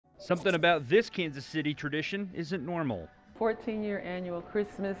Something about this Kansas City tradition isn't normal. 14-year annual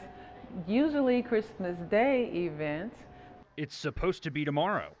Christmas, usually Christmas Day event. It's supposed to be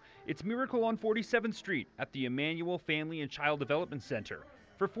tomorrow. It's Miracle on 47th Street at the Emmanuel Family and Child Development Center.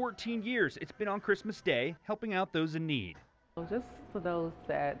 For 14 years, it's been on Christmas Day, helping out those in need. Just for those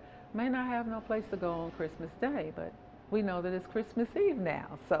that may not have no place to go on Christmas Day, but we know that it's Christmas Eve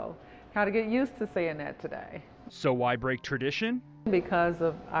now, so got to get used to saying that today. So why break tradition? Because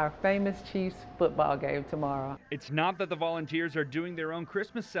of our famous Chiefs football game tomorrow. It's not that the volunteers are doing their own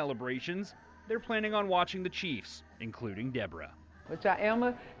Christmas celebrations. They're planning on watching the Chiefs, including Deborah. Which I am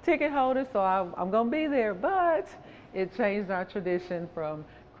a ticket holder, so I'm going to be there, but it changed our tradition from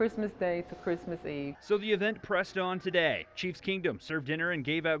Christmas Day to Christmas Eve. So the event pressed on today. Chiefs Kingdom served dinner and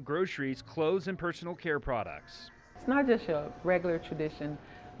gave out groceries, clothes, and personal care products. It's not just your regular tradition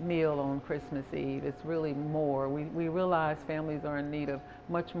meal on Christmas Eve. It's really more. We realize families are in need of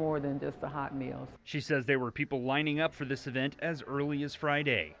much more than just the hot meals. She says there were people lining up for this event as early as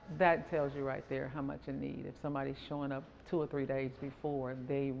Friday. That tells you right there how much in need. If somebody's showing up 2 or 3 days before,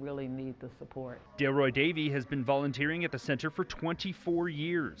 they really need the support. Delroy Davey has been volunteering at the center for 24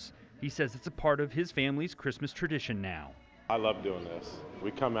 years. He says it's a part of his family's Christmas tradition now. I love doing this.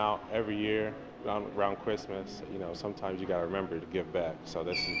 We come out every year around Christmas. You know, sometimes you got to remember to give back. So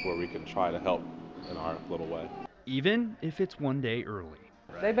this is where we can try to help in our little way. Even if it's one day early.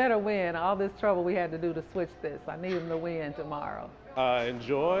 They better win. All this trouble we had to do to switch this. I need them to win tomorrow.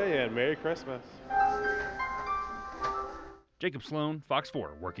 Enjoy and Merry Christmas. Jacob Sloan, Fox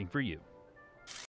 4, working for you.